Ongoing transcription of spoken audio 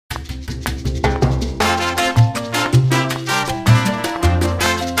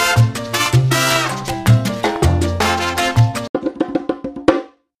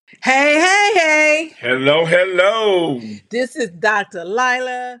Hey, hey, hey. Hello, hello. This is Dr.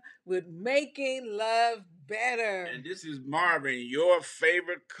 Lila with Making Love Better. And this is Marvin, your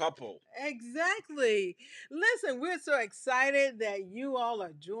favorite couple. Exactly. Listen, we're so excited that you all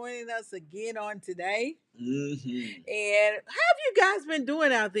are joining us again on today. Mm-hmm. And how have you guys been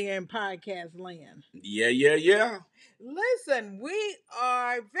doing out there in podcast land? Yeah. Listen, we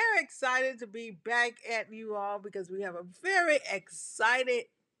are very excited to be back at you all because we have a very exciting.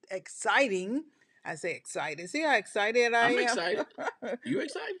 I say excited. See how excited I I'm am? excited. You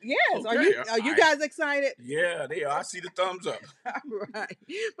excited? Yes. Okay. Are you guys excited? Yeah, they are. I see the thumbs up. Right.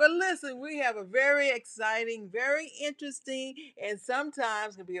 But listen, we have a very exciting, very interesting, and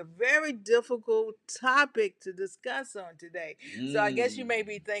sometimes can be a very difficult topic to discuss on today. So I guess you may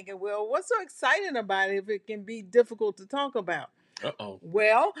be thinking, well, what's so exciting about it if it can be difficult to talk about? Uh-oh.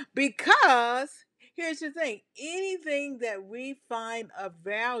 Well, because here's the thing, anything that we find of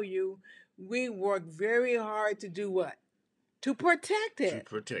value, we work very hard to do what? To protect To it.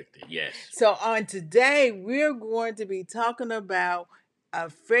 protect it, yes. So on today, we're going to be talking about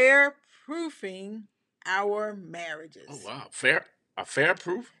affair proofing our marriages. Oh wow. Fair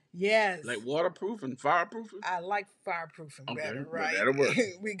proof? Yes. Like waterproof and fireproof? I like fireproofing Okay, better, well, right? that'll work.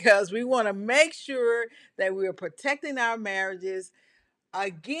 Because we want to make sure that we are protecting our marriages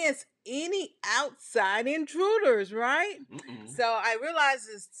against any outside intruders, right? So I realize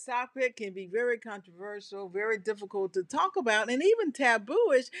this topic can be very controversial, very difficult to talk about, and even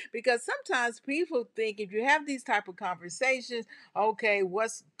tabooish because sometimes people think if you have these type of conversations, okay,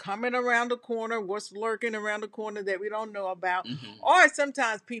 what's coming around the corner, what's lurking around the corner that we don't know about, or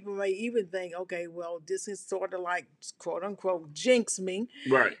sometimes people may even think, okay, well, this is sort of like quote unquote jinx me,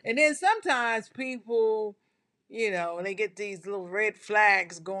 Right. and then sometimes people they get these little red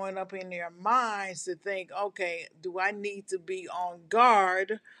flags going up in their minds to think, okay, do I need to be on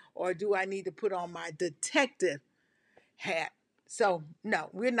guard or do I need to put on my detective hat? So, no,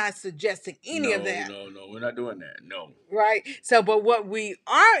 we're not suggesting any of that. No, we're not doing that. No. Right? So, but what we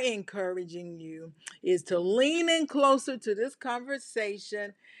are encouraging you is to lean in closer to this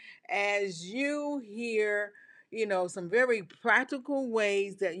conversation as you hear some very practical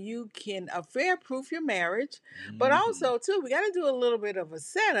ways that you can affair proof your marriage. But also too, we got to do a little bit of a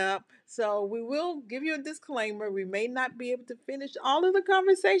setup, so we will give you a disclaimer. We may not be able to finish all of the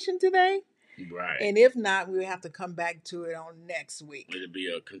conversation today, Right. and if not, we'll have to come back to it on next week. It'll be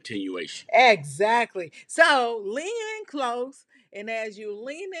a continuation. Exactly. So lean in close, and as you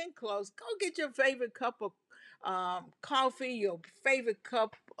lean in close, go get your favorite cup of coffee, your favorite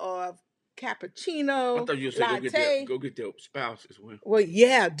cup of cappuccino, I thought you were saying latte. go get their spouse as well. Well,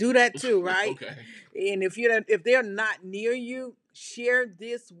 yeah, do that too, right? Okay. And if they're not near you, share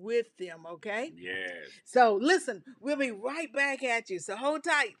this with them, okay? Yes. So listen, we'll be right back at you. So hold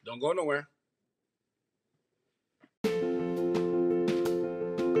tight. Don't go nowhere.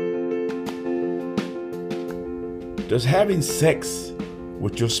 Does having sex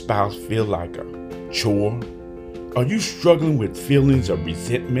with your spouse feel like a chore? Are you struggling with feelings of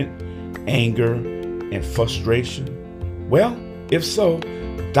resentment, anger, and frustration? Well, if so,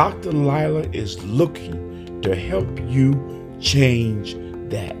 Dr. Lila is looking to help you change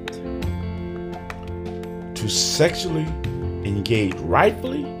that. To sexually engage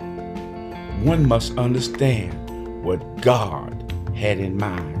rightfully, one must understand what God had in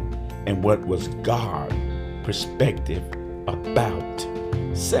mind and what was God's perspective about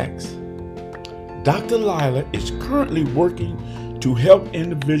sex. Dr. Lila is currently working to help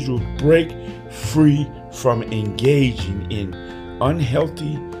individuals break free from engaging in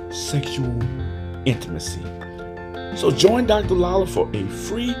unhealthy sexual intimacy. So join Dr. Lila for a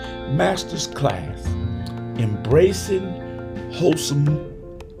free master's class, Embracing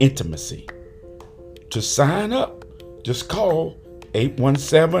Wholesome Intimacy. To sign up, just call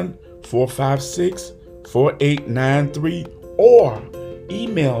 817-456-4893 or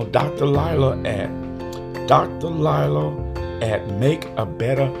email Dr. Lila at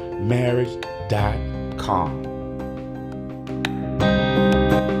drlila@makeabettermarriage.com.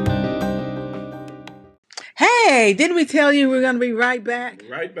 Hey, didn't we tell you we're going to be right back?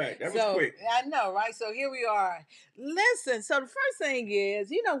 Right back. That was quick. I know, right? So here we are. Listen, so the first thing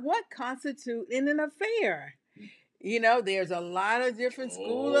is, what constitutes in an affair? There's a lot of different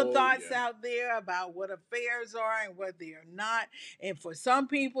school of thoughts out there about what affairs are and what they are not. And for some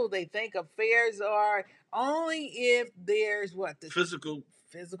people, they think affairs are only if there's what? The physical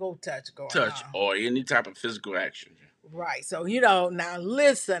touch going on. Or any type of physical action. Right. So, now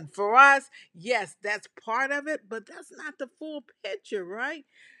listen, for us, yes, that's part of it, but that's not the full picture, right?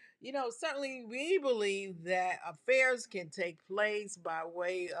 Certainly we believe that affairs can take place by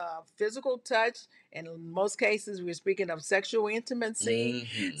way of physical touch. And in most cases, we're speaking of sexual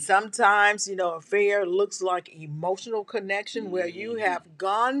intimacy. Sometimes, affair looks like emotional connection where you have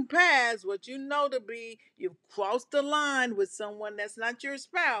gone past what you know to be, you've crossed the line with someone that's not your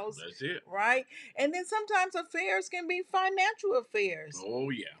spouse. That's it. Right? And then sometimes affairs can be financial affairs. Oh,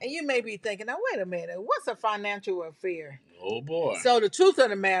 yeah. And you may be thinking, now, wait a minute, what's a financial affair? Oh, boy. So the truth of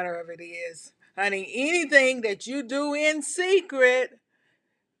the matter of it is, honey, anything that you do in secret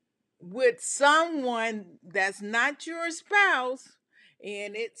with someone that's not your spouse,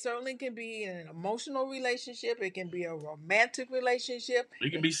 and it certainly can be an emotional relationship, it can be a romantic relationship,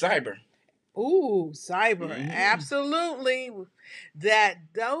 It can be cyber. Ooh, cyber. Absolutely. That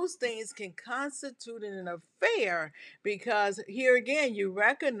those things can constitute an affair because here again, you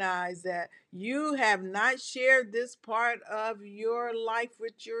recognize that you have not shared this part of your life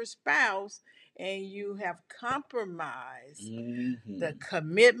with your spouse and you have compromised the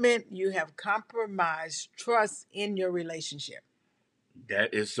commitment, you have compromised trust in your relationship.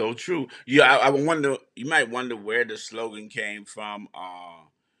 That is so true. Yeah, I wonder. You might wonder where the slogan came from.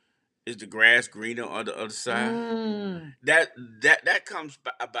 Is the grass greener on the other side? That comes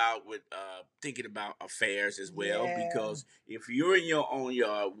about with thinking about affairs as well. Yeah. Because if you're in your own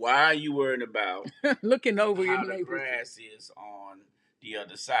yard, why are you worrying about looking over how your the neighbor? Grass is on the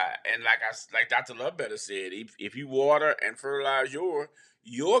other side? And like Dr. Lovebetter said, if you water and fertilize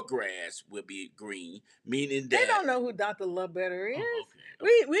your grass will be green, meaning that they don't know who Dr. Lovebetter is. Oh,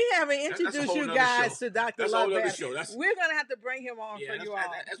 okay. We haven't introduced you guys to Dr. Lovebetter. We're gonna have to bring him on for you all.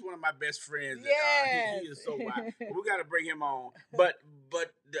 That's one of my best friends. Yes. He is so wise. We got to bring him on. But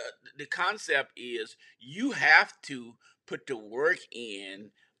the concept is you have to put the work in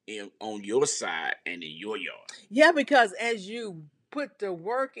on your side and in your yard. Yeah, because as you put the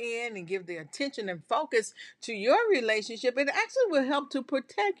work in and give the attention and focus to your relationship, it actually will help to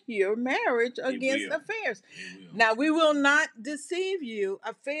protect your marriage against affairs. Now, we will not deceive you.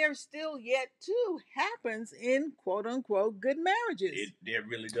 Affairs still yet too happens in quote unquote good marriages. It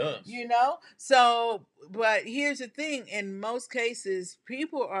really does. So, but here's the thing. In most cases,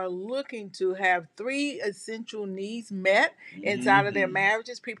 people are looking to have three essential needs met inside of their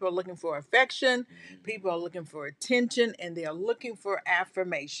marriages. People are looking for affection. People are looking for attention, and they are looking for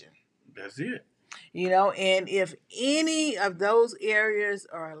affirmation. That's it. And if any of those areas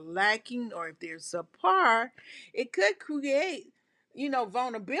are lacking or if they're subpar, it could create,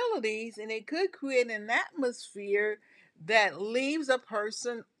 vulnerabilities, and it could create an atmosphere that leaves a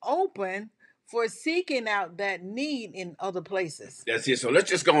person open for seeking out that need in other places. That's it. So let's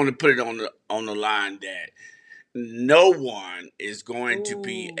just go on and put it on the line that no one is going to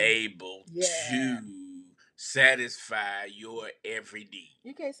be able to satisfy your every need.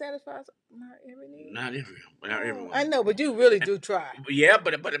 You can't satisfy my every need. Not everyone. I know, but you really do try. Yeah,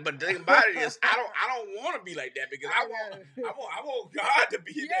 but the thing about it is, I don't want to be like that because I want God to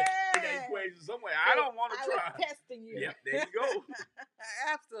be in that equation somewhere. So I don't want to try. I was testing you. Yep, there you go.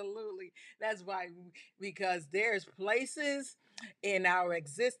 Absolutely, that's why, because there's places in our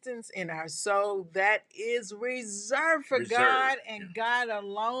existence, in our soul, that is reserved for God and God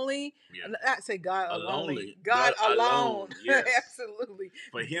alone. Not say God alone. God alone. Yes. Absolutely.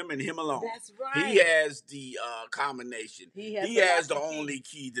 For Him and Him alone. That's right. He has the combination. He has the only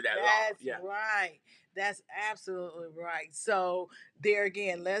key to that law. That's right. That's absolutely right. So there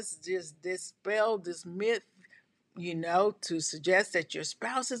again, let's just dispel this myth, to suggest that your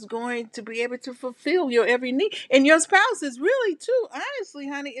spouse is going to be able to fulfill your every need. And your spouse is really, too, honestly,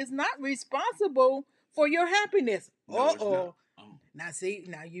 honey, is not responsible for your happiness. No, Now see,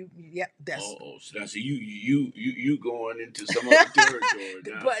 that's. So now see you going into some other territory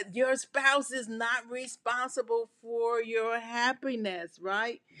now. But your spouse is not responsible for your happiness,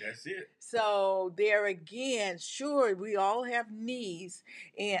 right? That's it. So there again, sure, we all have needs,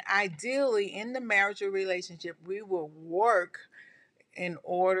 and ideally in the marital relationship, we will work in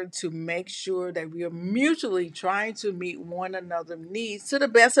order to make sure that we are mutually trying to meet one another's needs to the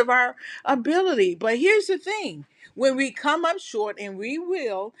best of our ability. But here's the thing. When we come up short, and we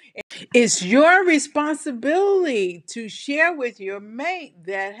will, it's your responsibility to share with your mate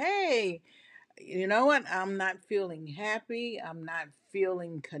that, hey, you know what? I'm not feeling happy. I'm not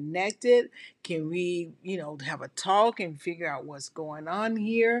feeling connected. Can we, have a talk and figure out what's going on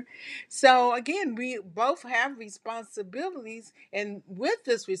here? So again, we both have responsibilities, and with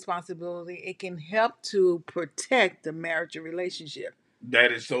this responsibility, it can help to protect the marital relationship.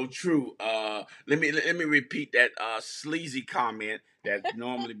 That is so true. Let me repeat that sleazy comment that's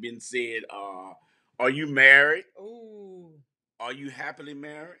normally been said. Are you married? Ooh. Are you happily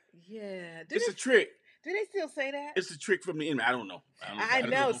married? Yeah. It's a trick. Do they still say that? It's a trick from the enemy. I don't know. I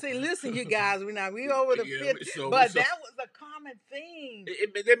know. See, listen, you guys, we over the 50, but that was a common thing.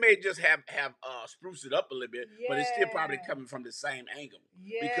 They may just have spruced it up a little bit, but it's still probably Yeah. coming from the same angle.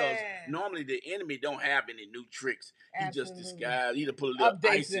 Yeah. Because normally the enemy don't have any new tricks. He just Absolutely. disguised. He put a little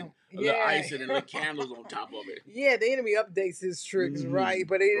Updates icing, them. a little Yeah. icing and little candles on top of it. Yeah, the enemy updates his tricks, right?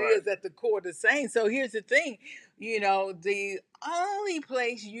 But it is at the core the same. So here's the thing, the only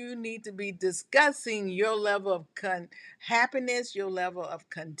place you need to be discussing your level of happiness, your level of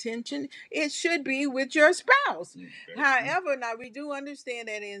contention, it should be with your spouse. However, now we do understand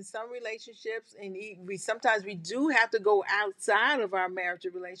that in some relationships, and sometimes we do have to go outside of our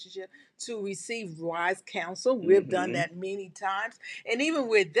marital relationship to receive wise counsel. We've done that many times. And even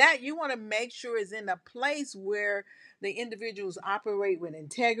with that, you want to make sure it's in a place where the individuals operate with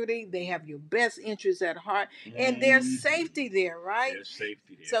integrity. They have your best interests at heart, and there's safety there, right? There's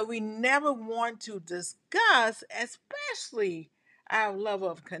safety there. So we never want to discuss, especially our level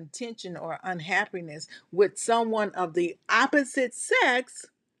of contention or unhappiness with someone of the opposite sex,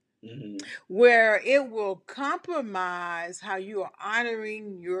 where it will compromise how you are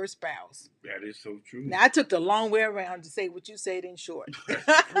honoring your spouse. That is so true. Now, I took the long way around to say what you said in short.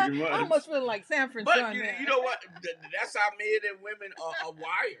 I almost feel like Sanford But Son. you know what? That's how men and women are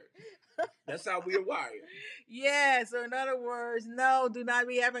wired. That's how we're wired. Yeah, so in other words, no, do not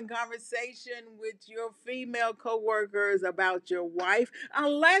be having conversation with your female coworkers about your wife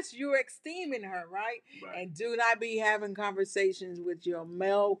unless you're esteeming her, right? And do not be having conversations with your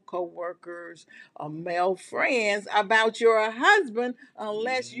male coworkers or male friends about your husband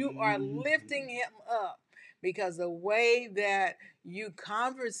unless you are lifting him up. Because the way that you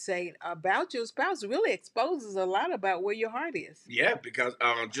conversate about your spouse really exposes a lot about where your heart is. Yeah, because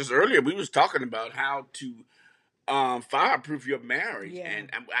just earlier we was talking about how to fireproof your marriage. Yeah. And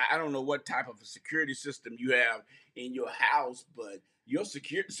I don't know what type of a security system you have in your house, but your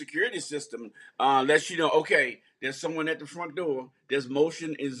security system lets you know, okay, there's someone at the front door. There's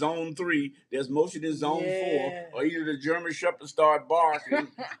motion in zone 3. There's motion in zone 4. Or either the German Shepherd start barking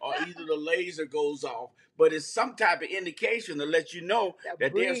or either the laser goes off. But it's some type of indication to let you know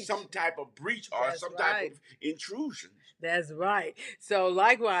that there's some type of breach or type of intrusion. That's right. So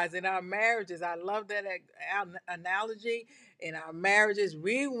likewise, in our marriages, I love that analogy. In our marriages,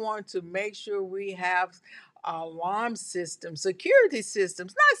 we want to make sure we have alarm systems, security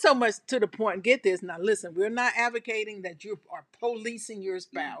systems, not so much to the point, get this, now listen, we're not advocating that you are policing your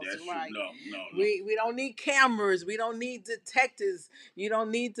spouse, right? No. We don't need cameras, we don't need detectives, you don't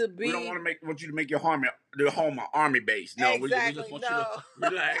need to be... We don't want you to make your home an army base. No, exactly, we just want you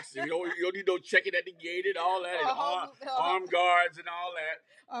to relax. You don't need no checking at the gate and all that, and armed guards and all that.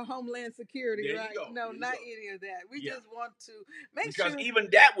 Or Homeland Security, there right? No, not any of that. We just want to make sure... Because even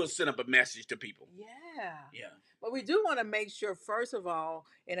that will send up a message to people. Yeah. But we do want to make sure, first of all,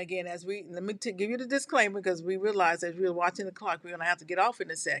 and again, let me give you the disclaimer, because we realize as we're watching the clock, we're going to have to get off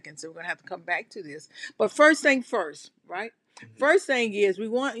in a second. So we're going to have to come back to this. But first thing first, right? First thing is we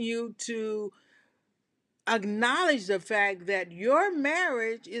want you to acknowledge the fact that your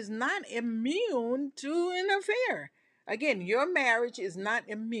marriage is not immune to an affair. Again, your marriage is not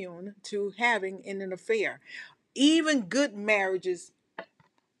immune to having an affair. Even good marriages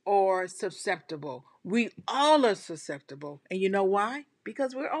are susceptible. We all are susceptible. And you know why?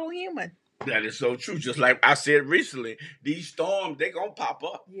 Because we're all human. That is so true. Just like I said recently, these storms, they're going to pop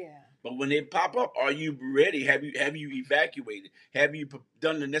up. Yeah. But when they pop up, are you ready? Have you evacuated? Have you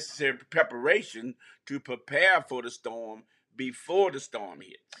done the necessary preparation to prepare for the storm before the storm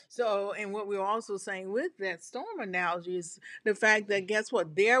hits? So, and what we're also saying with that storm analogy is the fact that, guess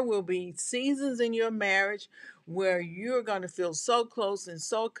what? There will be seasons in your marriage where you're going to feel so close and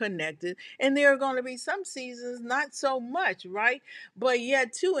so connected. And there are going to be some seasons not so much, right? But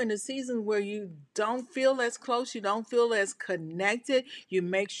yet, too, in the seasons where you don't feel as close, you don't feel as connected, you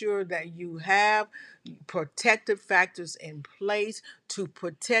make sure that you have protective factors in place to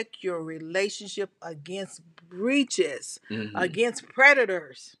protect your relationship against breaches, against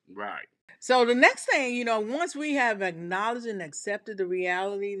predators. Right. So the next thing, once we have acknowledged and accepted the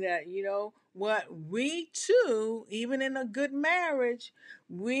reality that, what we too, even in a good marriage,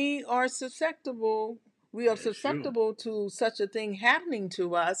 we are susceptible. We are susceptible to such a thing happening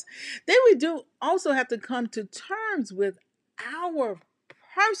to us. Then we do also have to come to terms with our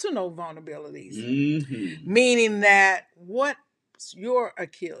personal vulnerabilities, meaning that what's your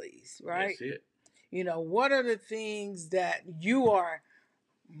Achilles, right? That's it. What are the things that you are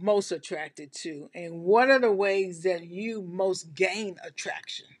most attracted to, and what are the ways that you most gain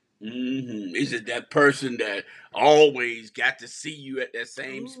attraction? Is it that person that always got to see you at that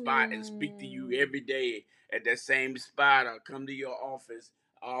same spot and speak to you every day at that same spot, or come to your office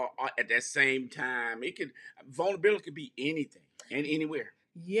at that same time? Vulnerability could be anything and anywhere.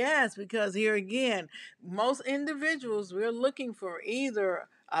 Yes, because here again, most individuals, we're looking for either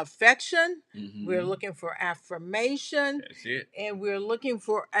affection, we're looking for affirmation, That's it. and we're looking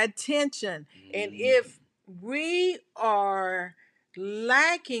for attention. And if we are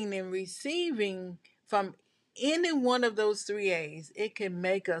lacking in receiving from any one of those three A's, it can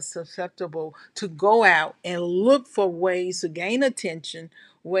make us susceptible to go out and look for ways to gain attention,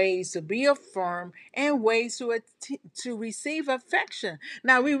 ways to be affirmed, and ways to receive affection.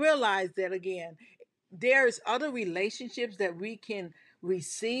 Now we realize that again, there's other relationships that we can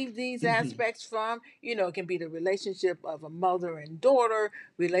receive these aspects from. It can be the relationship of a mother and daughter,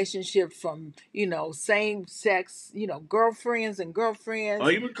 relationship from, same sex, girlfriends and girlfriends.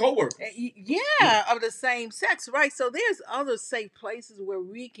 Or even co-workers. Yeah, of the same sex, right? So there's other safe places where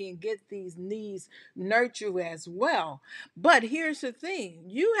we can get these needs nurtured as well. But here's the thing,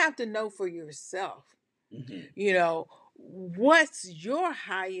 you have to know for yourself, what's your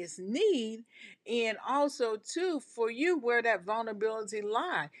highest need, and also too for you where that vulnerability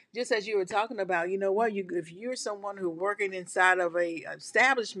lie. Just as you were talking about, if you're someone who's working inside of a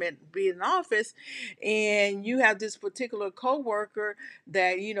establishment, be it an office, and you have this particular coworker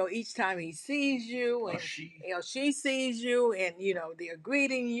that each time he sees you and she sees you, and they're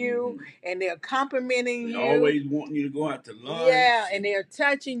greeting you and they're complimenting you, always wanting you to go out to lunch, and they're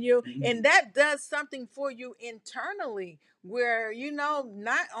touching you, and that does something for you internally, where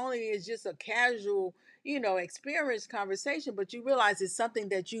not only is just a casual experience conversation, but you realize it's something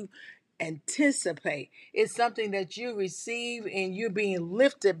that you anticipate, it's something that you receive and you're being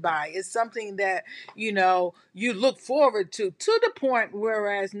lifted by, it's something that you look forward to the point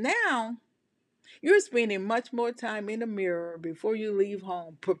whereas now you're spending much more time in the mirror before you leave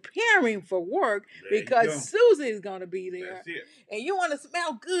home, preparing for work, because Susie is going to be there. That's it. And you want to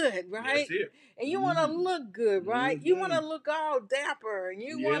smell good, right? That's it. And you want to look good, right? You want to look all dapper, and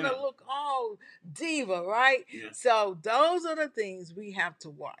you want to look all diva, right? Yeah. So those are the things we have to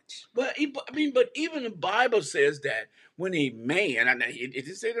watch. But even the Bible says that when a man, and it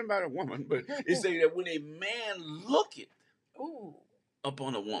didn't say that about a woman, but it says that when a man looketh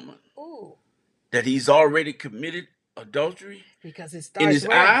upon a woman, that he's already committed adultery? Because it starts in his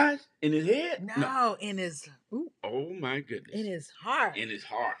eyes, in his head? No, in his... Oh my goodness. In his heart. In his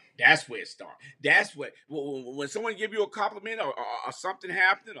heart. That's where it starts. That's where, when someone give you a compliment or something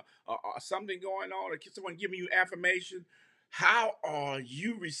happening or something going on, or someone giving you affirmation, how are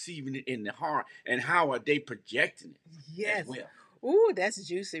you receiving it in the heart, and how are they projecting it? Yes. As well? Ooh, that's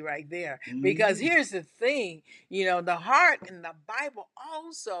juicy right there. Because here's the thing, the heart in the Bible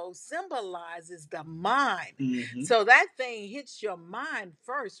also symbolizes the mind. So that thing hits your mind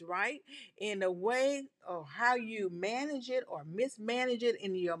first, right? In the way of how you manage it or mismanage it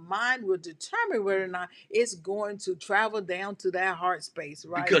in your mind will determine whether or not it's going to travel down to that heart space,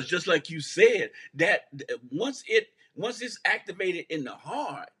 right? Because just like you said, that once it's activated in the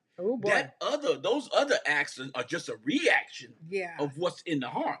heart, those other actions are just a reaction of what's in the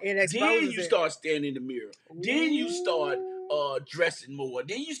heart. Then you start standing in the mirror. Then you start dressing more.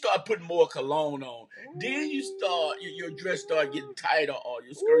 Then you start putting more cologne on. Then you start your dress start getting tighter, or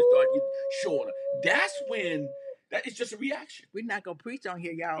your skirt start getting shorter. That's when that is just a reaction. We're not gonna preach on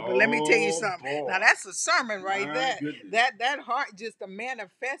here, y'all, but let me tell you something. Now that's a sermon right there. That heart just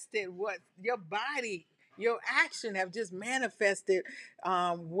manifested what your body, your action have just manifested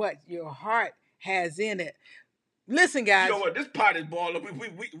what your heart has in it. Listen, guys. You know what? This pot is boiling.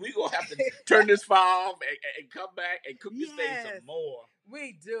 We gonna have to turn this fire off and come back and cook this thing some more.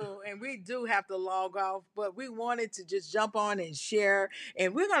 We do, and we do have to log off, but we wanted to just jump on and share,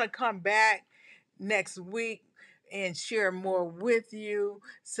 and we're gonna come back next week and share more with you.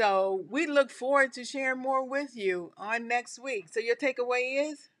 So we look forward to sharing more with you on next week. So your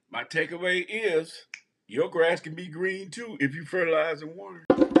takeaway is? My takeaway is your grass can be green too if you fertilize and water.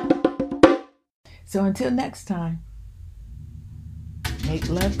 So until next time, make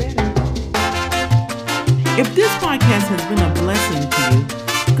love better. If this podcast has been a blessing to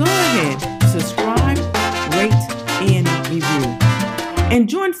you, go ahead, subscribe, rate, and review. And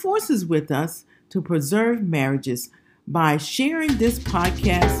join forces with us to preserve marriages by sharing this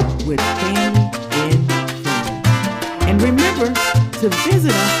podcast with family and friends. And remember to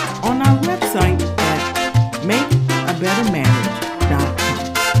visit us on our website at Make a Better Marriage.